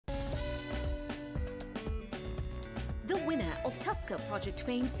of Tusker Project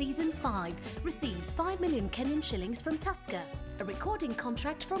Fame Season 5 receives 5 million Kenyan shillings from Tusker, a recording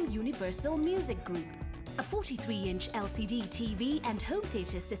contract from Universal Music Group, a 43-inch LCD TV and home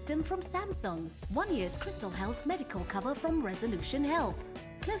theatre system from Samsung, 1 year's Crystal Health medical cover from Resolution Health,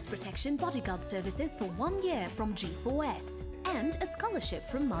 close protection bodyguard services for 1 year from G4S, and a scholarship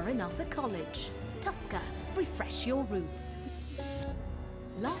from Maranatha College. Tusker, refresh your roots.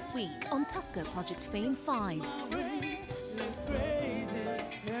 Last week on Tusker Project Fame 5.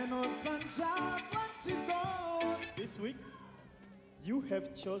 This week, you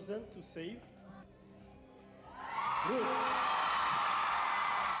have chosen to save Ruth.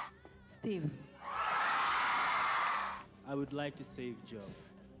 Steve. I would like to save Joe.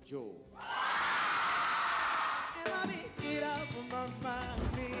 Joe.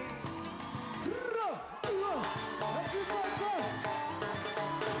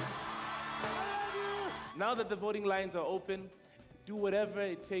 Now that the voting lines are open, do whatever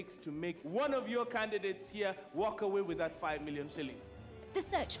it takes to make one of your candidates here walk away with that 5 million shillings. The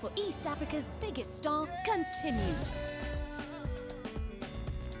search for East Africa's biggest star continues.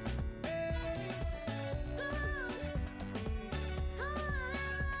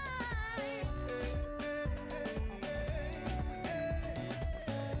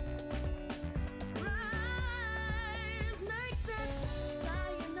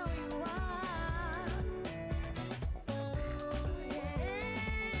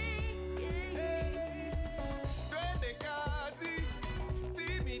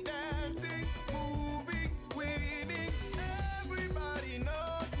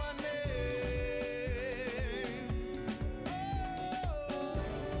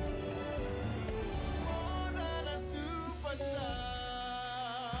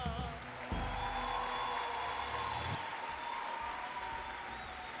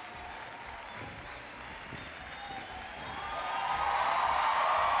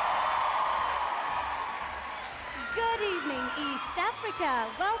 Good evening, East Africa.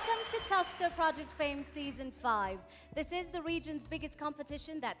 Welcome to Tusker Project Fame Season 5. This is the region's biggest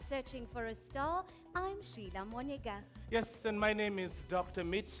competition that's searching for a star. I'm Sheila Mwanyega. Yes, and my name is Dr.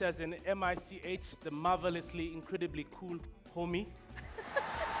 Mitch, as in M-I-C-H, the marvelously, incredibly cool homie.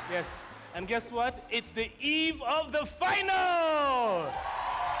 Yes, and guess what? It's the eve of the final!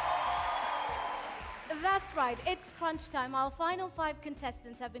 That's right, it's crunch time. Our final 5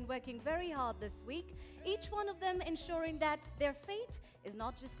 contestants have been working very hard this week, each one of them ensuring that their fate is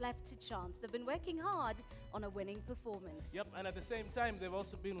not just left to chance. They've been working hard on a winning performance. Yep, and at the same time, they've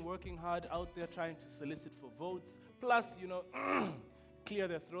also been working hard out there trying to solicit for votes. Plus, you know, clear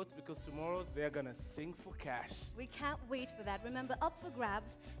their throats, because tomorrow they're gonna sing for cash. We can't wait for that. Remember, up for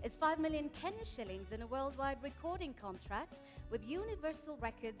grabs is 5 million Kenya shillings in a worldwide recording contract with Universal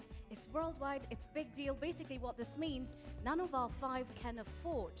Records. It's worldwide, it's big deal. Basically what this means, none of our 5 can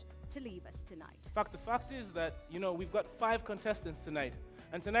afford to leave us tonight. In fact, the fact is that, you know, we've got 5 contestants tonight.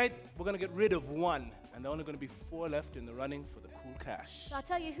 And tonight, we're gonna get rid of 1. And there are only gonna be 4 left in the running for the cool cash. So I'll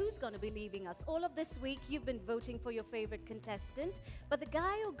tell you who's going to be leaving us. All of this week, you've been voting for your favorite contestant, but the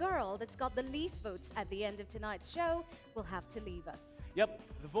guy or girl that's got the least votes at the end of tonight's show will have to leave us. Yep,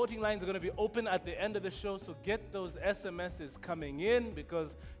 the voting lines are going to be open at the end of the show, so get those SMSs coming in,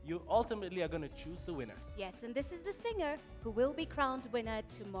 because you ultimately are going to choose the winner. Yes, and this is the singer who will be crowned winner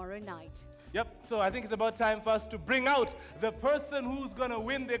tomorrow night. Yep, so I think it's about time for us to bring out the person who's going to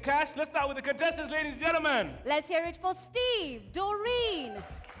win the cash. Let's start with the contestants, ladies and gentlemen. Let's hear it for Steve, Doreen,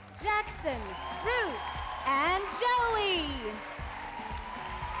 Jackson, Ruth, and Joey.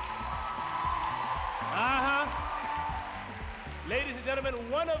 Ladies and gentlemen,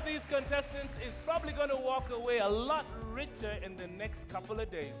 one of these contestants is probably going to walk away a lot richer in the next couple of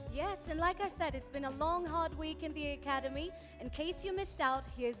days. Yes, and like I said, it's been a long, hard week in the Academy. In case you missed out,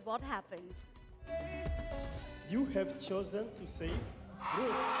 here's what happened. You have chosen to save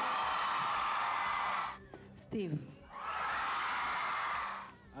Ruth. Steve.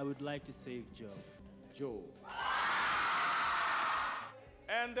 I would like to save Joe. Joe.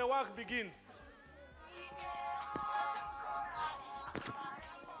 And the work begins.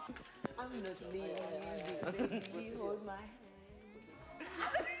 I'm not leaving. Baby, hold my hand.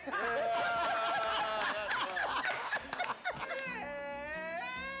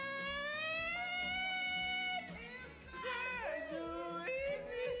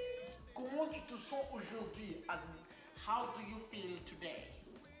 Comment tu te sens aujourd'hui, Azmi? How do you feel today?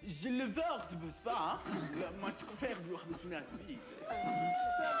 J'ai le verre, tu bosses pas, hein? Moi, je préfère voir le final.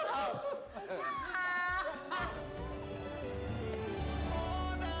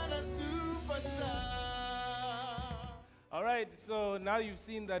 All right, so now you've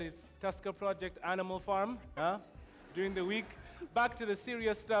seen that it's Tusker Project Animal Farm, huh? during the week. Back to the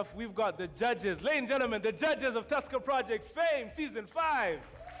serious stuff. We've got the judges. Ladies and gentlemen, the judges of Tusker Project Fame, Season 5. You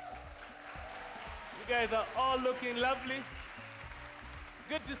guys are all looking lovely.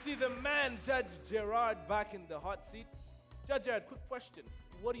 Good to see the man, Judge Gerard, back in the hot seat. Judge Gerard, quick question.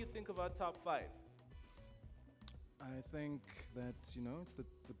 What do you think of our top 5? I think that, it's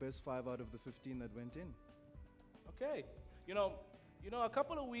the best 5 out of the 15 that went in. Okay. You know, a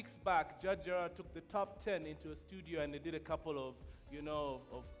couple of weeks back, Judge Gerard took the top 10 into a studio and they did a couple of,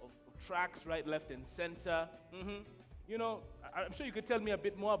 of tracks, right, left, and center. I'm sure you could tell me a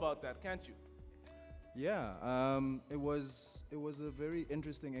bit more about that, can't you? Yeah, it was a very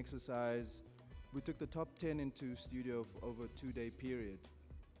interesting exercise. We took the top 10 into studio over a 2-day period.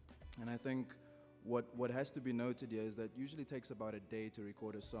 And I think what has to be noted here is that usually takes about a day to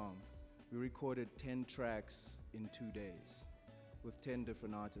record a song. We recorded 10 tracks in 2 days with 10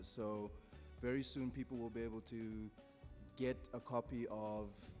 different artists. So very soon people will be able to get a copy of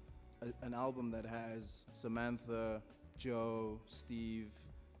an album that has Samantha, Joe, Steve,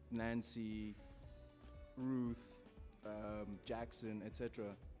 Nancy, Ruth, Jackson, etc.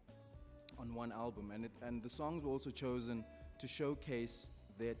 on one album. And the songs were also chosen to showcase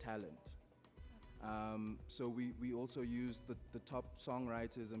their talent. So we also used the top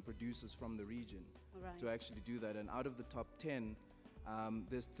songwriters and producers from the region to actually do that. And out of the top 10,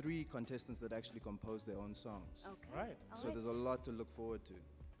 there's 3 contestants that actually composed their own songs. Okay. Right. So there's a lot to look forward to.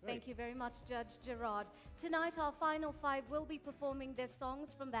 Thank you very much, Judge Gerard. Tonight, our final 5 will be performing their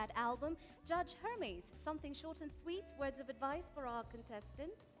songs from that album. Judge Hermes, something short and sweet, words of advice for our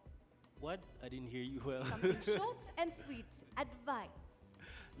contestants. What? I didn't hear you well. Something short and sweet advice.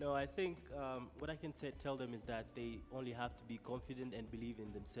 No, I think what I can tell them is that they only have to be confident and believe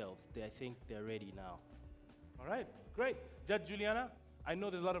in themselves. I think they're ready now. All right, great. Judge Juliana, I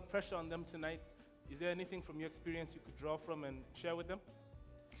know there's a lot of pressure on them tonight. Is there anything from your experience you could draw from and share with them?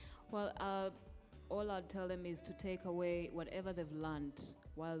 Well, all I'd tell them is to take away whatever they've learned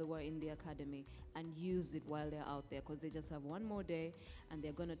while they were in the academy and use it while they're out there, because they just have one more day and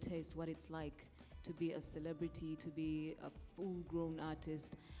they're going to taste what it's like to be a celebrity, to be a full-grown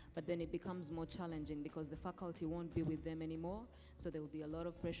artist. But then it becomes more challenging because the faculty won't be with them anymore, so there will be a lot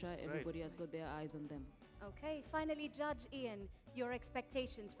of pressure. Everybody has got their eyes on them. Okay, finally, Judge Ian, your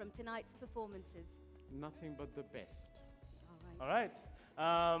expectations from tonight's performances. Nothing but the best. All right.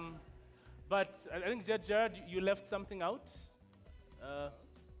 But I think, Judge Gerard, you left something out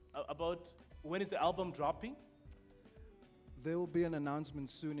about when is the album dropping? There will be an announcement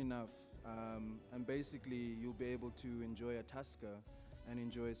soon enough. And basically, you'll be able to enjoy a Tusker and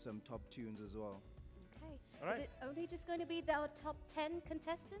enjoy some top tunes as well. Okay. All right. Is it only just going to be our top 10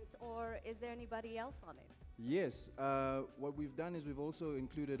 contestants, or is there anybody else on it? Yes. What we've done is we've also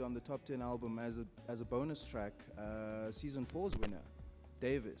included on the top 10 album as a bonus track, Season 4's winner,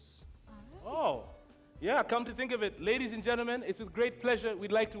 Davis. Oh, yeah, come to think of it. Ladies and gentlemen, it's with great pleasure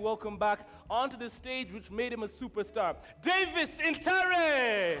we'd like to welcome back onto the stage which made him a superstar, Davis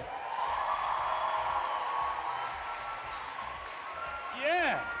Intare!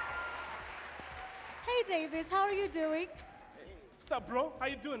 Yeah! Hey, Davis, how are you doing? What's up, bro? How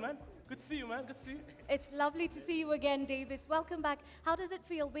you doing, man? Good to see you, man. Good to see you. It's lovely to see you again, Davis. Welcome back. How does it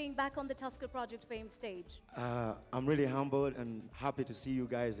feel being back on the Tusker Project Fame stage? I'm really humbled and happy to see you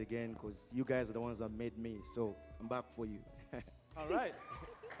guys again, because you guys are the ones that made me. So I'm back for you. All right.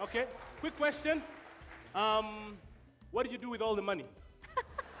 Okay, quick question. What did you do with all the money?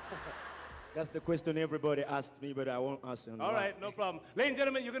 That's the question everybody asked me, but I won't answer. All right, no problem. Ladies and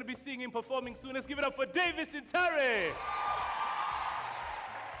gentlemen, you're going to be seeing him performing soon. Let's give it up for Davis Intare.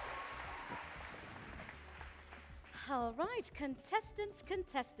 All right,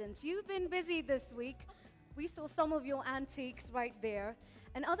 contestants, you've been busy this week. We saw some of your antiques right there.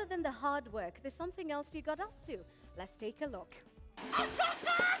 And other than the hard work, there's something else you got up to. Let's take a look.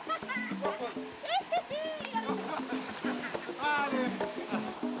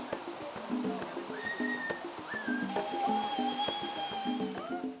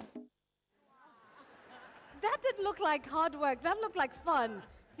 That didn't look like hard work. That looked like fun.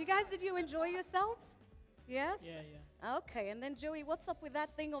 You guys, did you enjoy yourselves? Yes? Yeah. Okay, and then Joey, what's up with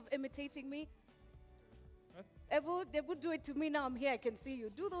that thing of imitating me? What? They would do it to me now. I'm here, I can see you.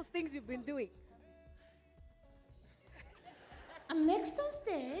 Do those things you've been doing. And next on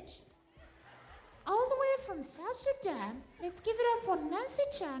stage, all the way from South Sudan, let's give it up for Nancy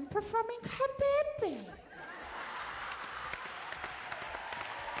Chan performing her baby.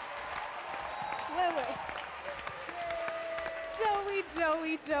 Wait.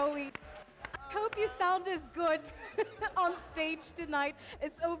 Joey. Hope you sound as good on stage tonight.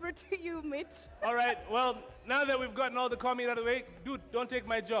 It's over to you, Mitch. All right, well, now that we've gotten all the comedy out of the way, dude, don't take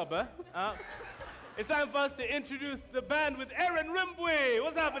my job, huh? It's time for us to introduce the band with Aaron Rimbwe.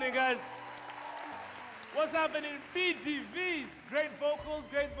 What's happening, guys? What's happening? BGVs. Great vocals,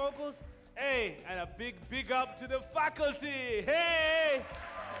 great vocals. Hey, and a big up to the faculty. Hey!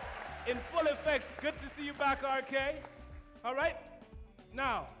 In full effect. Good to see you back, RK. All right,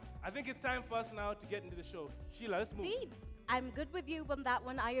 now, I think it's time for us now to get into the show. Sheila, let's move. Indeed. I'm good with you on that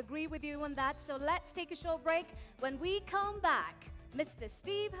one. I agree with you on that. So let's take a short break. When we come back, Mr.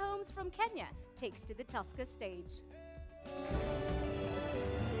 Steve Holmes from Kenya takes to the Tusker stage.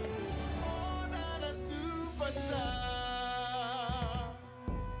 Oh, not a superstar.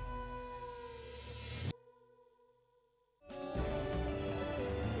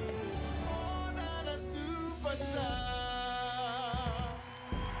 Oh, not a superstar.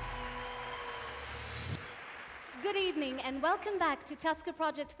 Good evening and welcome back to Tusker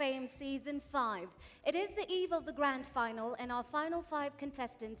Project Fame Season 5. It is the eve of the grand final and our final 5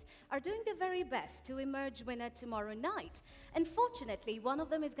 contestants are doing their very best to emerge winner tomorrow night. Unfortunately, one of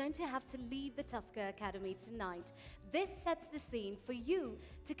them is going to have to leave the Tusker Academy tonight. This sets the scene for you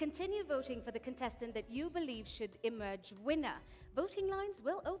to continue voting for the contestant that you believe should emerge winner. Voting lines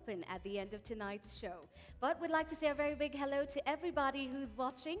will open at the end of tonight's show. But we'd like to say a very big hello to everybody who's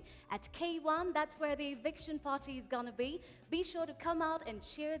watching at K1. That's where the eviction party is gonna be. Be sure to come out and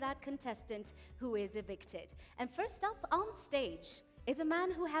cheer that contestant who is evicted. And first up on stage is a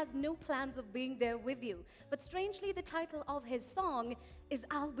man who has no plans of being there with you. But strangely, the title of his song is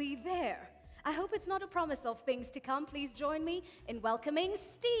I'll Be There. I hope it's not a promise of things to come. Please join me in welcoming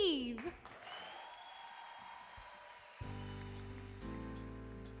Steve.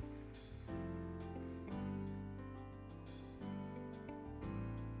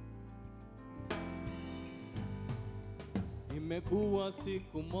 Imekuwa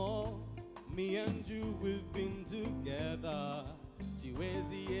siku mo, me and you we've been together.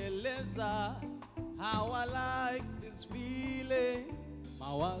 Siwezi eleza how I like this feeling.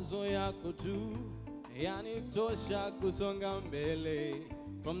 Mawazo yako tu yanitosha kusonga mbele.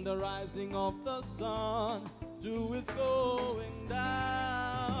 From the rising of the sun to its going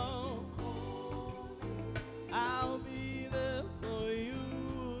down, I'll be there for you.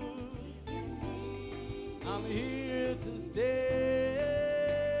 I'm here to stay.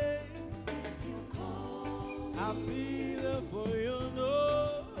 I'll be there for you,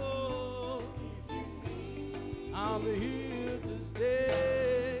 no. I'm here to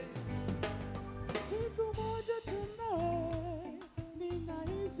stay. Siku moja tunawe,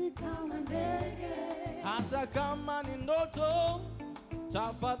 ninahisi kama ndege. Hata kama ni ndoto,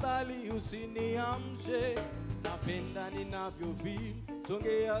 tafadhali usiniamshe. Napenda ninavyofeel,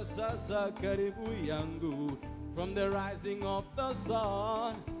 songea sasa karibu yangu. From the rising of the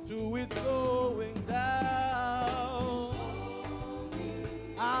sun to its going down,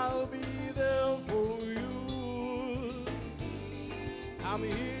 I'll be there for you. I'm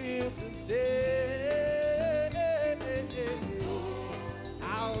here to stay.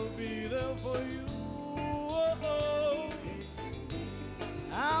 I'll be there for you.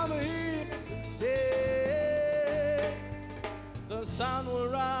 I'm here to stay. The sun will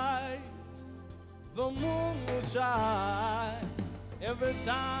rise, the moon will shine. Every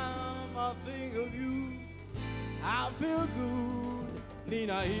time I think of you, I feel good.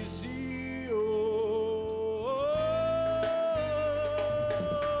 Nina hisi oh.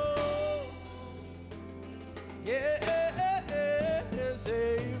 Yeah,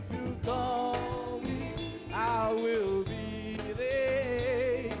 say if you call me, I will be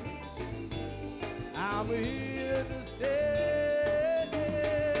there. I'm here to stay.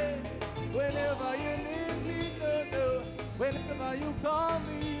 Whenever you need me, no. Whenever you call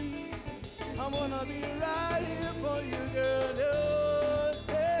me, I'm gonna be right here for you, girl. No,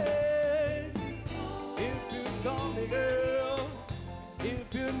 say, if you call me, girl,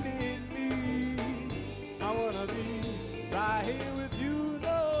 if you need me, I wanna be right here with you.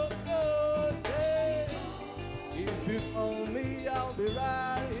 No, say, if you call me, I'll be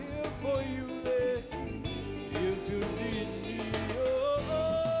right here for you. If you need me,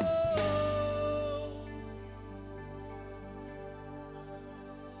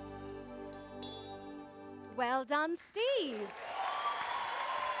 Well done, Steve.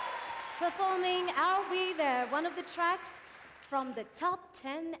 Performing I'll Be There, one of the tracks from the Top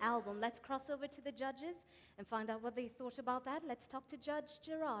 10 album. Let's cross over to the judges and find out what they thought about that. Let's talk to Judge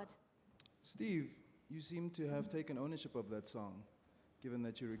Gerard. Steve, you seem to have taken ownership of that song, given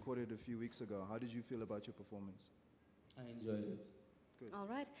that you recorded it a few weeks ago. How did you feel about your performance? I enjoyed it. good. All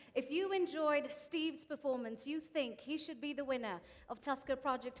right. If you enjoyed Steve's performance, you think he should be the winner of Tusker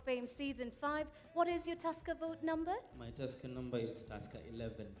Project Fame Season 5, what is your Tusker vote number? My Tusker number is Tusker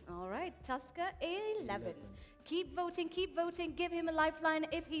 11. All right, Tusker 11. Keep voting, give him a lifeline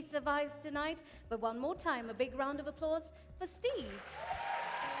if he survives tonight. But one more time, a big round of applause for Steve.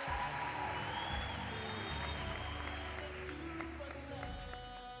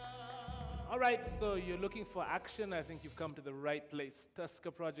 All right, so you're looking for action. I think you've come to the right place.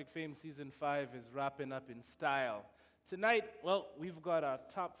 Tusker Project Fame Season 5 is wrapping up in style. Tonight, well, we've got our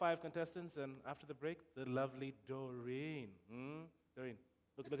top 5 contestants, and after the break, the lovely Doreen. Doreen,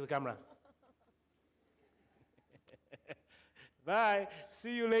 look at the camera. Bye.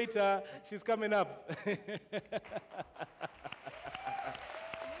 See you later. She's coming up.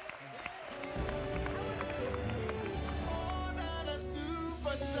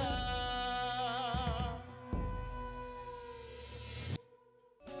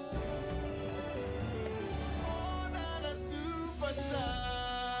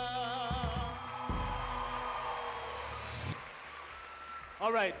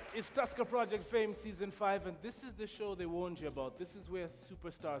 All right, it's Tusker Project Fame Season 5, and this is the show they warned you about. This is where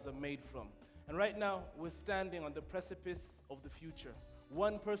superstars are made from. And right now, we're standing on the precipice of the future.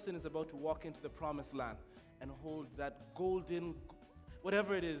 One person is about to walk into the promised land and hold that golden,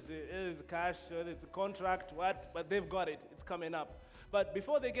 whatever it is cash, it's a contract, what, but they've got it, it's coming up. But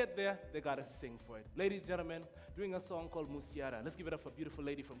before they get there, they gotta sing for it. Ladies and gentlemen, doing a song called Musiara. Let's give it up for a beautiful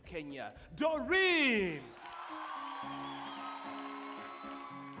lady from Kenya, Doreen!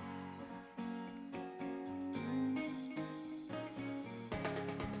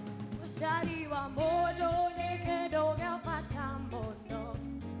 Shari wa mojo neke doga fatamono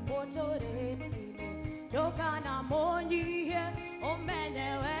mojo re nini doga na monyi he omene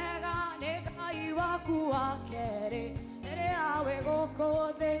wega neka iwa kuwa kere nere awe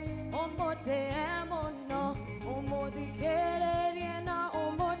gokode omote emono omodi kere riena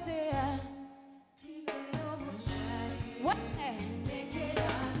omote tivero moshari wa neke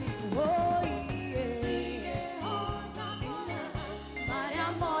dani oh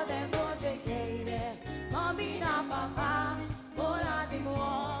Mamina papa, bora di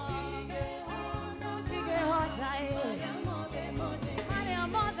mo. Tige hota e. Maria mote mote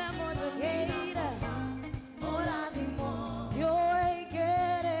keira. Bora di mo. Yo e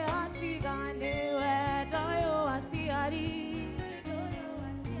kere ati gane we doyo asiari.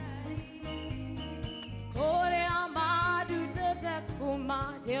 Kore amadu tete kuma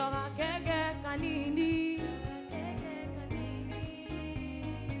dioga kege kanini.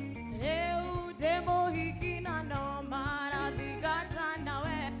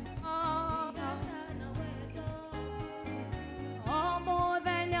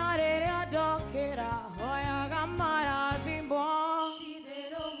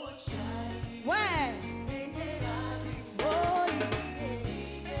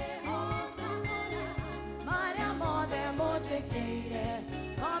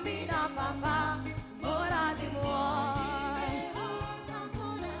 Papa, mora di mo.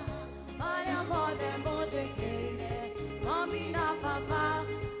 Maria mode mode keire. Mamina papa,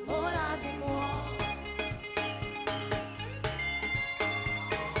 mora di mo.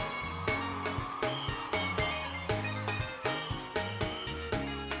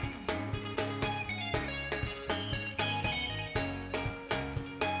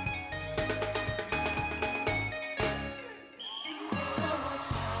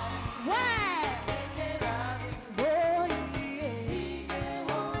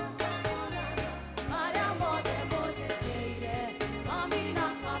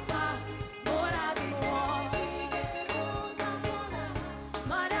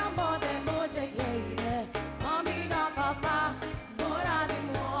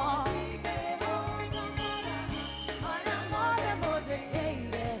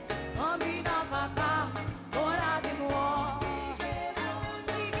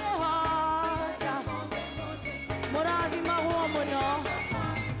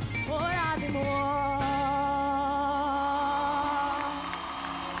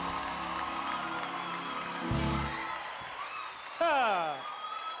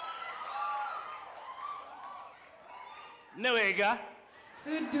 Newega.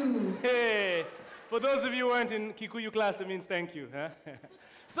 Sudu. Hey, for those of you who weren't in Kikuyu class, it means thank you. Huh?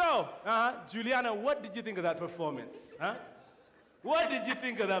 So, Juliana, what did you think of that performance? Huh? What did you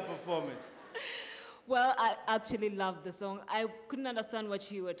think of that performance? Well, I actually loved the song. I couldn't understand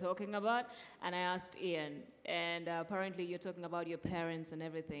what you were talking about, and I asked Ian, and apparently you're talking about your parents and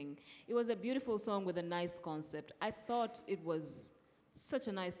everything. It was a beautiful song with a nice concept. I thought it was such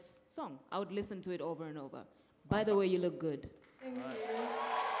a nice song. I would listen to it over and over. By the way, you look good. Thank you.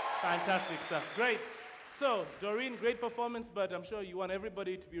 Fantastic stuff. Great. So, Doreen, great performance, but I'm sure you want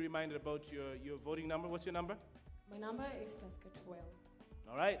everybody to be reminded about your voting number. What's your number? My number is Tusker 12.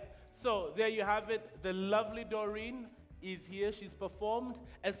 All right. So, there you have it. The lovely Doreen is here. She's performed.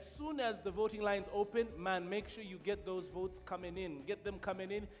 As soon as the voting lines open, man, make sure you get those votes coming in. Get them coming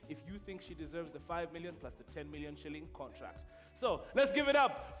in if you think she deserves the 5 million plus the 10 million shilling contract. So, let's give it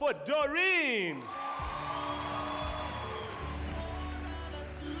up for Doreen.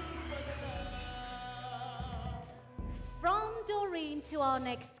 From Doreen to our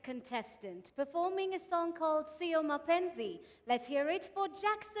next contestant, performing a song called Sio Mapenzi. Let's hear it for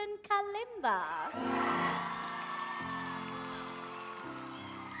Jackson Kalimba.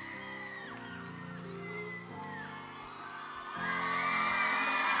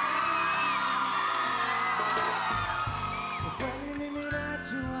 Kweli mimi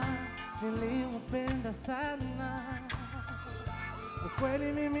najua nilimpenda sana.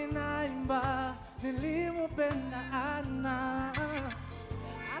 Kweli mimi naimba nilimpenda ana.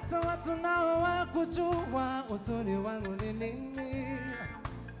 Hata watu nao wakujua uzuri wangu ni nini.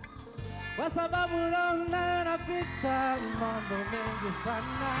 Kwa sababu roho nayo naficha mambo mengi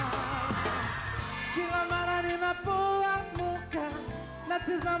sana. Kila mara ninapoamka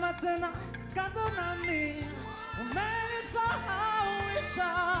natizama tena kando nami.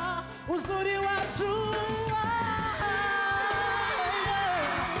 Umenisahauisha uzuri wa jua.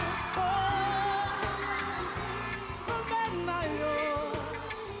 Kumbe nayo,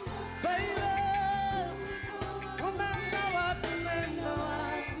 baby. Umeenda wapi, umeenda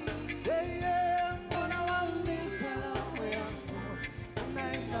wapi? Mbona waumiza roho yangu?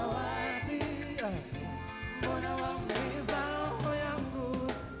 Unaenda wapi? Mbona waumiza roho yangu?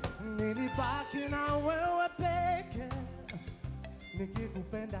 Nilibaki na wewe peke,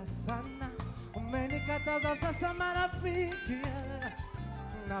 nikikupenda sana. Umenikataza sasa marafiki,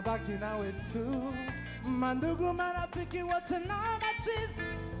 nabaki nawe tu. Mandugu marafiki wote na machizi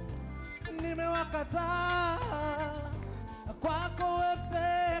nimewakataa. Kwako wewe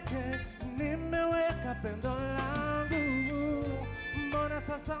peke nimeweka pendo langu. Mbona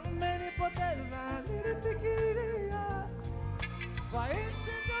sasa umenipoteza? Nilifikiria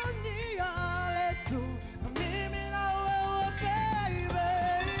twaishi dunia letu, mimi na wewe baby.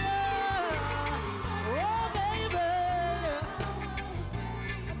 Oh baby,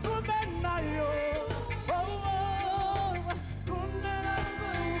 kumbe nayo, oh oh, kumbe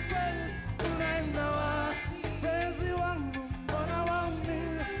nasema ukweli. Unaenda wapi penzi wangu? Mbona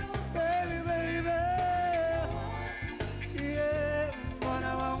waumiza baby baby? Yeah, mbona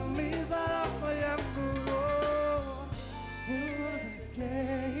waumiza roho yangu?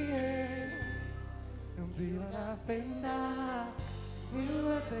 Ndio napenda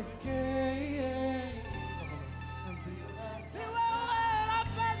niwe pekee. Ni wewe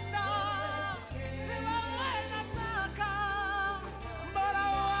napenda, ni wewe nataka. Mbona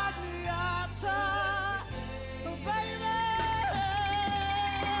waniacha, baby?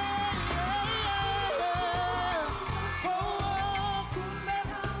 Oh,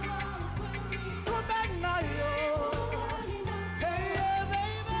 kumbe nayo. Hey,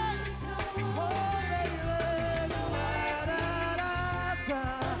 baby. Oh, baby. La-da-da-da,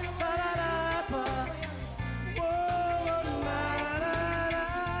 da-da-da-da. Oh,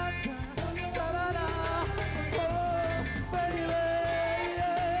 la-da-da-da, da-da-da. Oh, baby.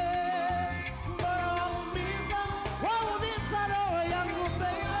 Mbona waumiza roho yangu,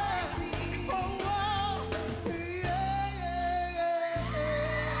 baby. Oh, oh, yeah.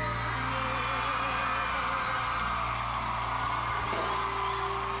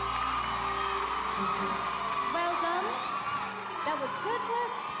 Well done. That was good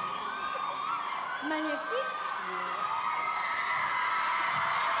work. Magnifique.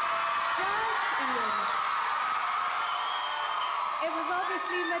 It was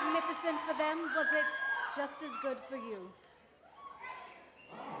obviously magnificent for them. Was it just as good for you?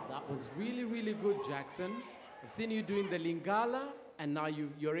 That was really, really good, Jackson. I've seen you doing the Lingala, and now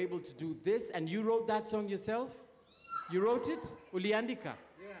you're able to do this. And you wrote that song yourself? You wrote it? Uliandika?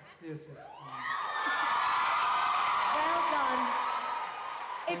 Yes. Well done.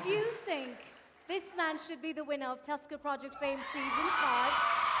 If you think this man should be the winner of Tusker Project Fame Season 5,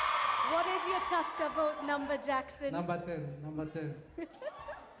 what is your Tusker vote number, Jackson? Number 10.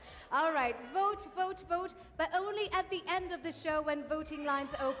 All right, vote, but only at the end of the show when voting lines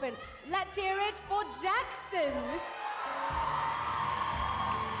open. Let's hear it for Jackson.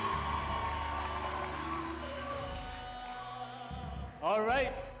 All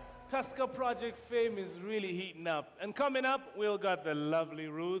right. Tusker Project Fame is really heating up. And coming up, we've got the lovely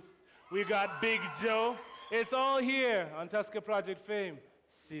Ruth. We got Big Joe. It's all here on Tusker Project Fame,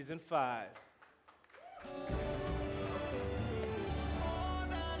 Season 5.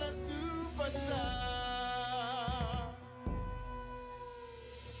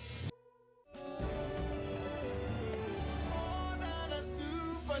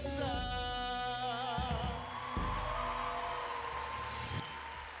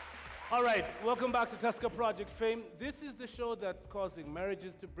 All right, welcome back to Tusker Project Fame. This is the show that's causing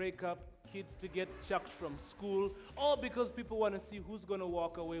marriages to break up, kids to get chucked from school, all because people want to see who's going to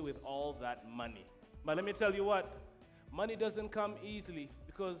walk away with all that money. But let me tell you what, money doesn't come easily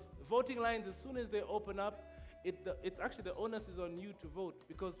because voting lines, as soon as they open up, it's actually the onus is on you to vote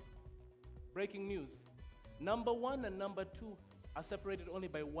because, breaking news, number 1 and number 2 are separated only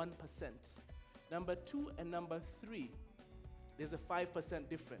by 1%. Number 2 and number 3, there's a 5%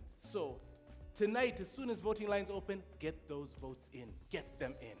 difference. So tonight, as soon as voting lines open, get those votes in. Get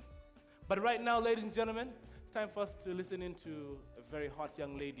them in. But right now, ladies and gentlemen, it's time for us to listen into a very hot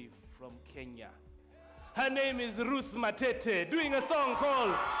young lady from Kenya. Her name is Ruth Matete, doing a song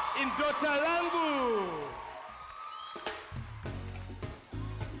called Indota Langu.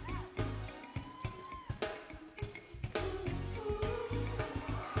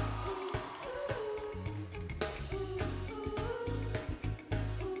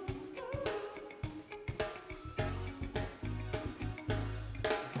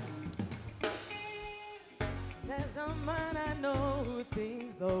 There's a man I know who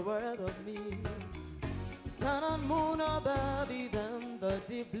thinks the world of me. Sun and moon above, even the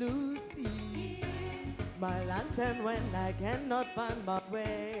deep blue sea. My lantern when I cannot find my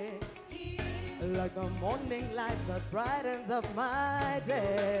way. Like the morning light that brightens up my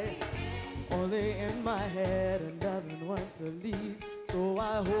day. Only in my head and doesn't want to leave. So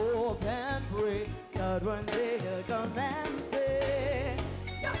I hope and pray that one day he'll come and say,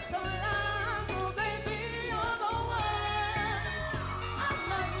 Dr. Lambo, baby, you're the one. I'm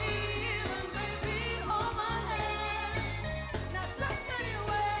not leaving, baby, hold my hand. Not tuck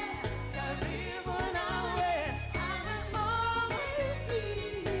anywhere, karibu nawe. I will always be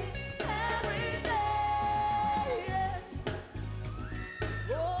every day. Yeah.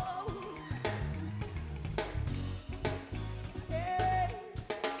 Oh. Yeah.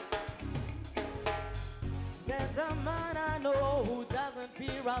 There's a man I know who doesn't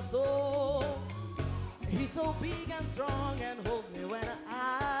fear a soul. He's so big and strong and holds me when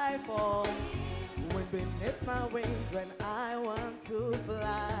I fall. When beneath my wings when I want to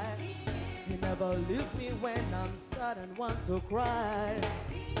fly. He never leaves me when I'm sad and want to cry.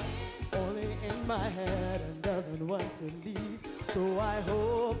 Only in my head and doesn't want to leave. So I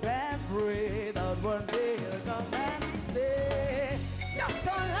hope and pray that one day he'll come and say,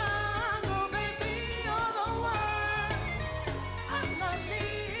 Dr. Lango, baby, you're the one. I'm not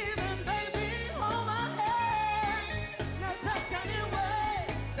leaving, baby, hold my hand. Not tuck anyway,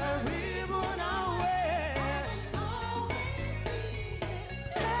 karibu nawe.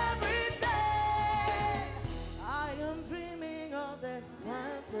 Every day, I am dreaming of this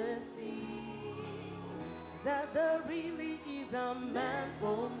fantasy that there really is a man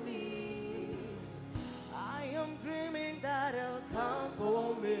for me. I am dreaming that he'll come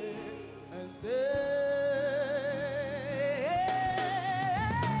for me and say,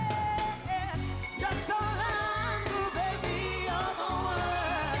 Dr. Langu, baby, you're the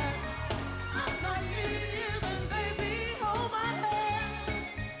one. I'm not leaving, baby, hold my hand.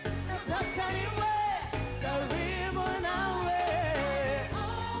 Not tuck anywhere, karibu nawe.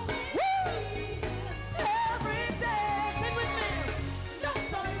 Woo! Every day, sing with me.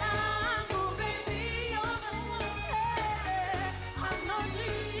 Dr. Langu, baby, you're the one. Hey, I'm not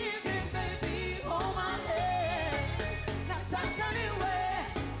leaving, baby, hold my hand. Not tuck anywhere,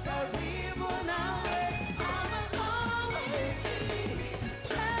 karibu nawe. I will always be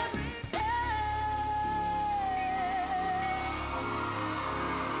every day.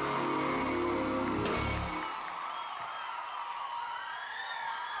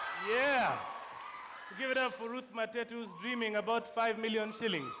 Yeah. So give it up for Ruth Matete, who's dreaming about 5 million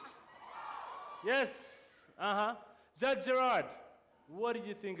shillings. Yes. Judge Gerard, what did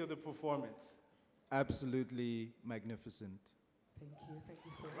you think of the performance? Absolutely magnificent. Thank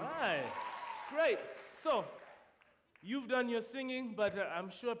you so much. Right. Great. So, you've done your singing, but I'm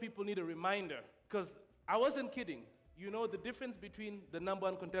sure people need a reminder, because I wasn't kidding. You know the difference between the number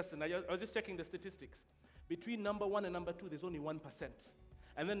 1 contestant. I was just checking the statistics. Between number 1 and number 2, there's only 1%.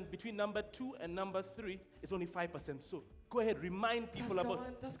 And then between number 2 and number 3, it's only 5%. So go ahead, remind people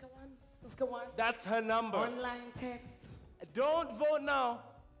about. Tusker one. That's her number. Online text. Don't vote now.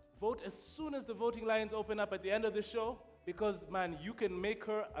 Vote as soon as the voting lines open up at the end of the show, because man, you can make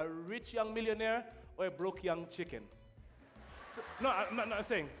her a rich young millionaire, or a broke young chicken? So, no, I'm not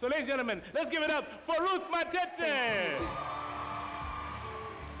saying. So, ladies and gentlemen, let's give it up for Ruth Matete.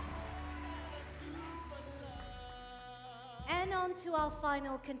 And on to our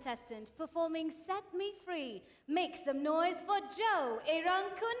final contestant, performing Set Me Free. Make some noise for Joe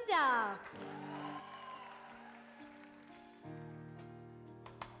Irankunda.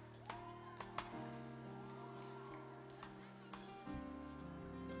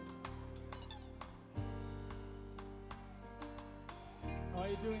 How are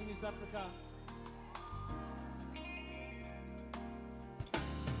you doing, Miss Africa?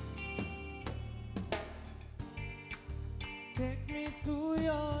 Take me to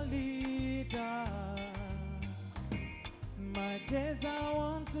your leader. My case I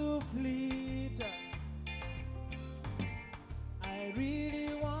want to plead. I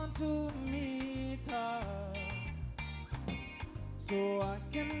really want to meet her so I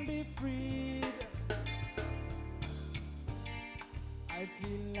can be freed. I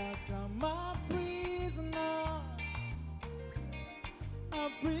feel like I'm a prisoner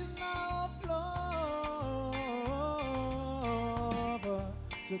of love.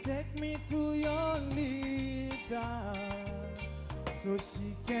 So take me to your leader so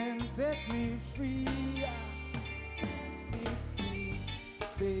she can set me free. Set me free,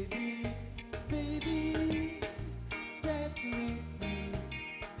 baby, baby. Set me free,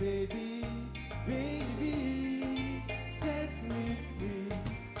 baby, baby. Set me free,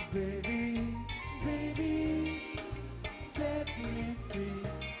 baby, baby. Set me free,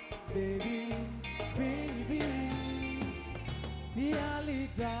 baby, baby. Dear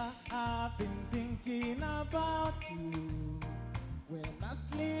leader, I've been thinking about you. When I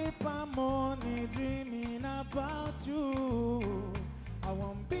sleep, I'm only dreaming about you. I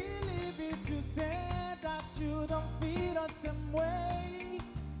won't believe if you say that you don't feel the same way.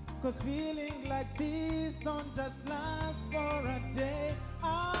 'Cause feeling like this don't just last for a day.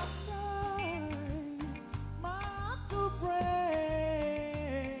 I've tried my heart to break.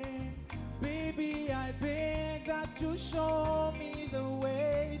 Baby, I beg that you show me the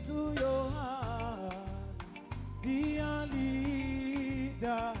way to your heart. Dear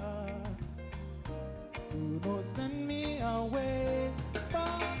leader, do not send me away,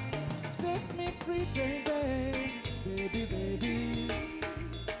 but set me free, baby, baby, baby.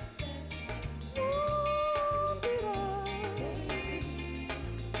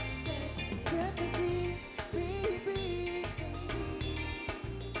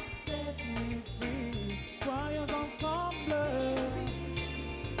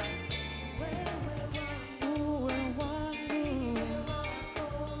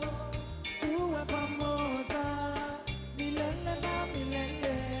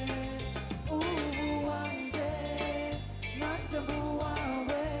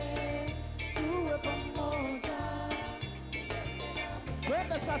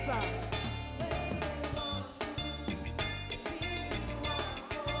 Sasa.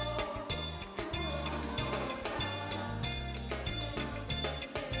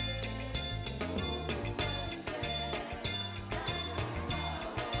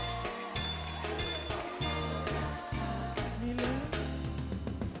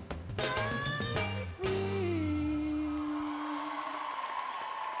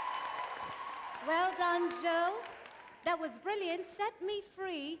 Well done, Joe. That was brilliant. Set me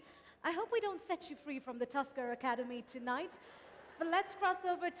free. I hope we don't set you free from the Tusker Academy tonight. But let's cross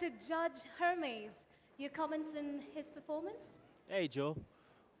over to Judge Hermes. Your comments on his performance? Hey, Joe.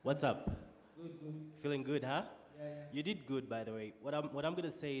 What's up? Good, good. Feeling good, huh? Yeah, yeah. You did good, by the way. What I'm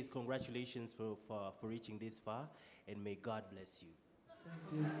going to say is congratulations for reaching this far, and may God bless you.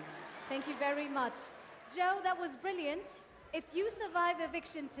 Thank you. Thank you very much. Joe, that was brilliant. If you survive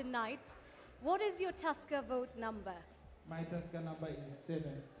eviction tonight, what is your Tusker vote number? My Tusker number is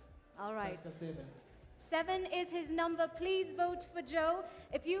 7. All right. Tusker 7. 7 is his number. Please vote for Joe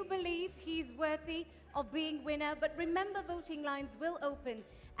if you believe he's worthy of being winner. But remember, voting lines will open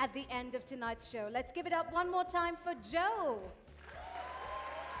at the end of tonight's show. Let's give it up one more time for Joe.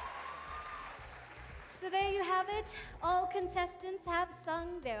 So there you have it. All contestants have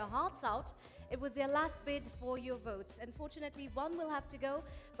sung their hearts out. It was their last bid for your votes. Unfortunately, one will have to go,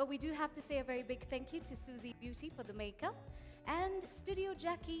 but we do have to say a very big thank you to Susie Beauty for the makeup and Studio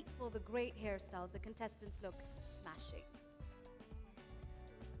Jackie for the great hairstyles. The contestants look smashing.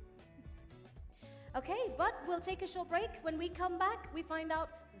 Okay, but we'll take a short break. When we come back, we find out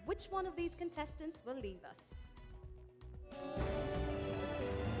which one of these contestants will leave us.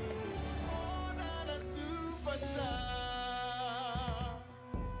 Oh, not a superstar.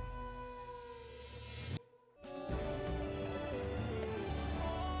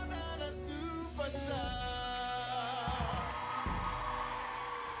 Oh, not a superstar.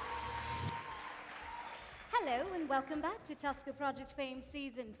 welcome back to Tusker Project Fame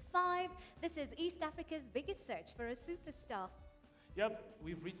Season 5. This is East Africa's biggest search for a superstar. Yep,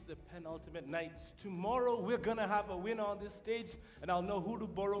 we've reached the penultimate night. Tomorrow, we're gonna have a winner on this stage, and I'll know who to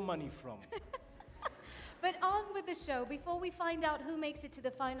borrow money from. But on with the show. Before we find out who makes it to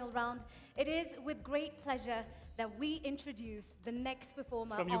the final round, it is with great pleasure that we introduce the next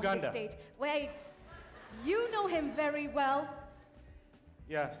performer From on Uganda. the stage. Wait, you know him very well.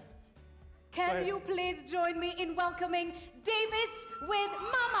 Yeah. Can you please join me in welcoming Davis with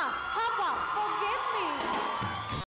Mama, Papa, Forgive Me.